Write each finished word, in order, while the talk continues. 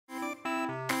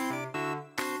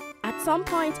some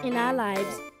point in our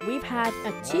lives, we've had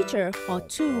a teacher or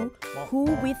two who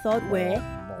we thought were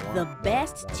the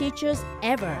best teachers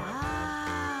ever.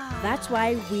 That's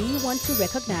why we want to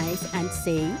recognize and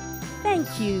say thank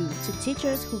you to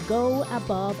teachers who go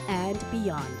above and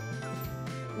beyond.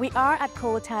 We are at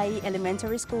Tyee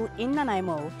Elementary School in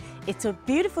Nanaimo. It's a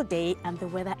beautiful day and the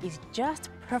weather is just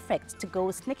perfect to go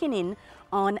sneaking in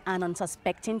on an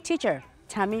unsuspecting teacher,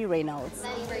 Tammy Reynolds.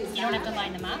 You don't have to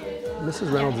line them up.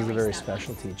 Mrs. Reynolds is a very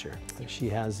special teacher. She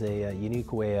has a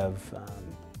unique way of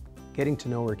getting to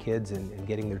know her kids and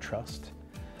getting their trust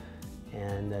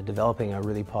and developing a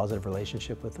really positive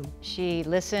relationship with them. She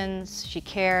listens, she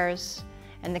cares,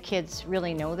 and the kids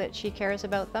really know that she cares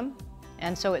about them.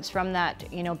 And so it's from that,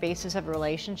 basis of a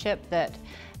relationship that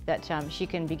she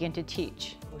can begin to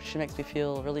teach. She makes me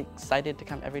feel really excited to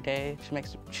come every day.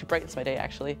 She brightens my day,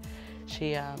 actually.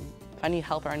 If I need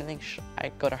help or anything, I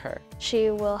go to her.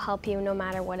 She will help you no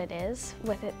matter what it is,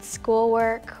 with it's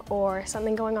schoolwork or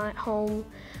something going on at home,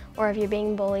 or if you're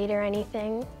being bullied or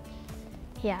anything.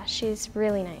 Yeah, she's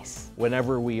really nice.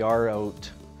 Whenever we are out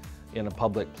in a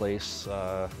public place,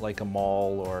 like a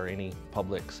mall or any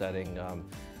public setting,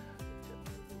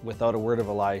 without a word of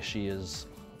a lie, she is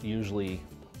usually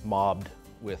mobbed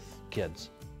with kids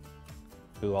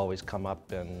who always come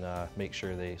up and make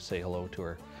sure they say hello to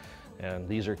her. And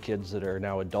these are kids that are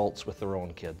now adults with their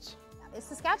own kids.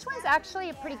 Saskatchewan's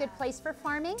actually a pretty good place for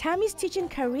farming. Tammy's teaching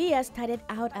career started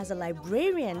out as a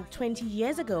librarian 20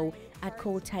 years ago at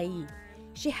Tyee.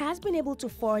 She has been able to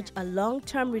forge a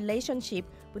long-term relationship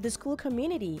with the school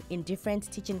community in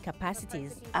different teaching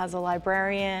capacities. As a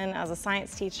librarian, as a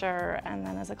science teacher, and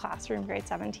then as a classroom grade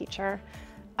 7 teacher,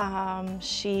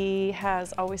 she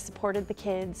has always supported the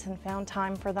kids and found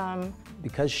time for them.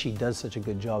 Because she does such a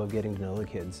good job of getting to know the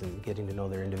kids and getting to know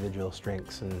their individual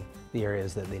strengths and the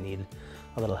areas that they need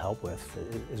a little help with,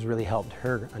 it has really helped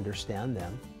her understand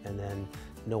them, and then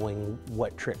knowing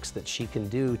what tricks that she can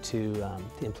do to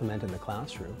implement in the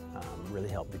classroom really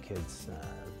help the kids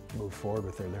move forward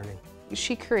with their learning.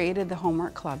 She created the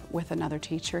homework club with another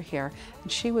teacher here,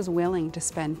 and she was willing to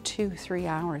spend 2-3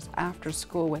 hours after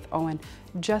school with Owen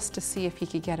just to see if he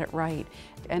could get it right.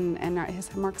 And his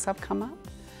homeworks have come up,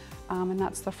 and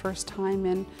that's the first time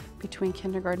in between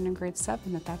kindergarten and grade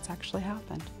 7 that that's actually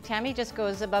happened. Tammy just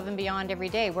goes above and beyond every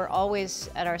day. We're always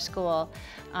at our school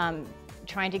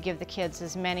trying to give the kids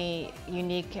as many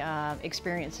unique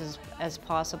experiences as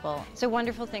possible. It's a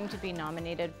wonderful thing to be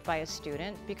nominated by a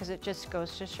student because it just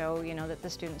goes to show, that the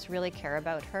students really care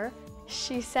about her.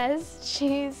 She says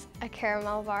she's a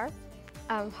caramel bar,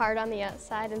 hard on the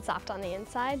outside and soft on the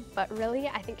inside, but really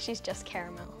I think she's just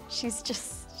caramel. She's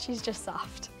just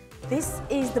soft. This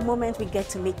is the moment we get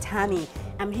to meet Tammy.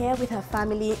 I'm here with her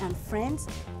family and friends.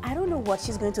 I don't know what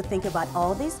she's going to think about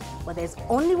all this, but there's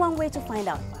only one way to find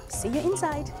out. See you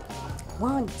inside.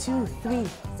 1, 2, 3.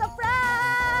 Surprise!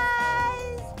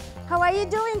 How are you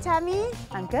doing, Tammy?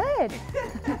 I'm good.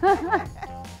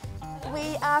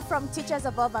 We are from Teachers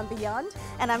Above and Beyond,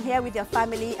 and I'm here with your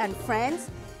family and friends.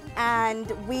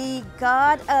 And we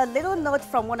got a little note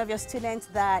from one of your students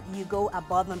that you go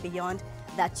above and beyond,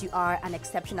 that you are an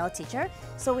exceptional teacher.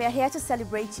 So we are here to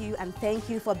celebrate you and thank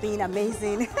you for being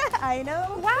amazing. I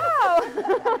know. Wow.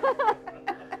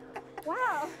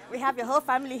 Wow. We have your whole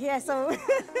family here, so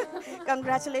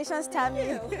congratulations,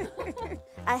 Tammy.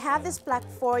 I have this plaque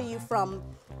for you from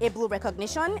Able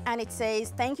Recognition, and it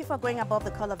says, thank you for going above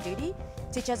the call of duty.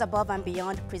 Teachers Above and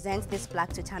Beyond presents this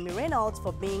plaque to Tammy Reynolds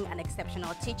for being an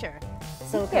exceptional teacher.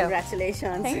 So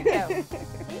congratulations. Thank you.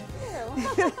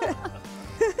 Thank you.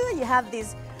 You have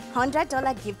this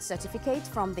 $100 gift certificate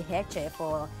from the hair chair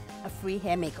for a free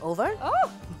hair makeover.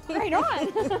 Oh, right on.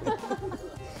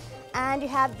 And you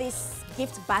have this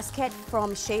gift basket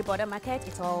from Shea Butter Market.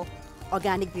 It's all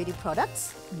organic beauty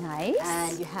products. Nice.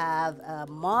 And you have a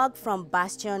mug from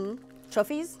Bastion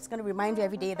Trophies. It's going to remind you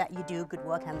every day that you do good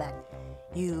work and that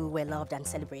you were loved and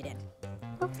celebrated.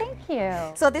 Well, thank you.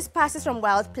 So this pass is from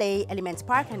Wild Play Elements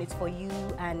Park, and it's for you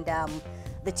and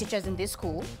the teachers in this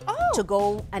school to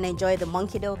go and enjoy the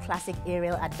Monkey Doe Classic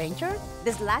Aerial Adventure.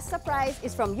 This last surprise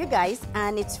is from you guys,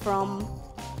 and it's from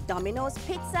Domino's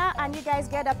Pizza, and you guys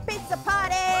get a pizza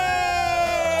party!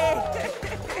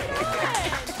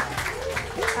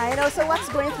 I know, so what's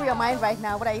going through your mind right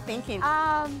now? What are you thinking?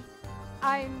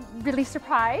 I'm really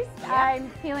surprised. Yeah. I'm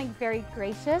feeling very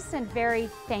gracious and very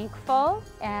thankful,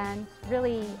 and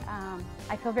really,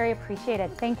 I feel very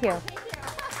appreciated. Thank you.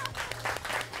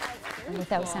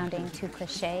 Without sounding too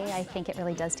cliche, I think it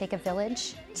really does take a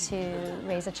village to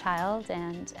raise a child,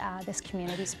 and this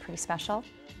community is pretty special.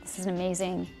 This is an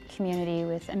amazing community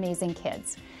with amazing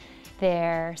kids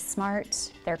They're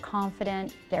smart, they're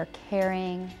confident, they're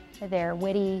caring, they're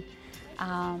witty.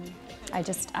 I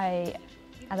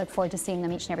look forward to seeing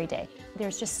them each and every day.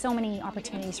 There's just so many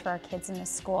opportunities for our kids in this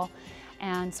school,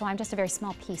 and so I'm just a very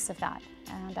small piece of that.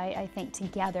 And I think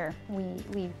together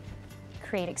we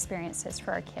create experiences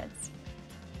for our kids.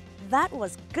 That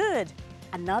was good.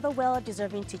 Another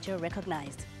well-deserving teacher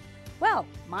recognized. Well,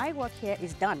 my work here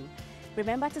is done.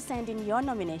 Remember to send in your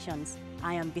nominations.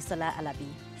 I am Bisola Alabi.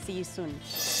 See you soon.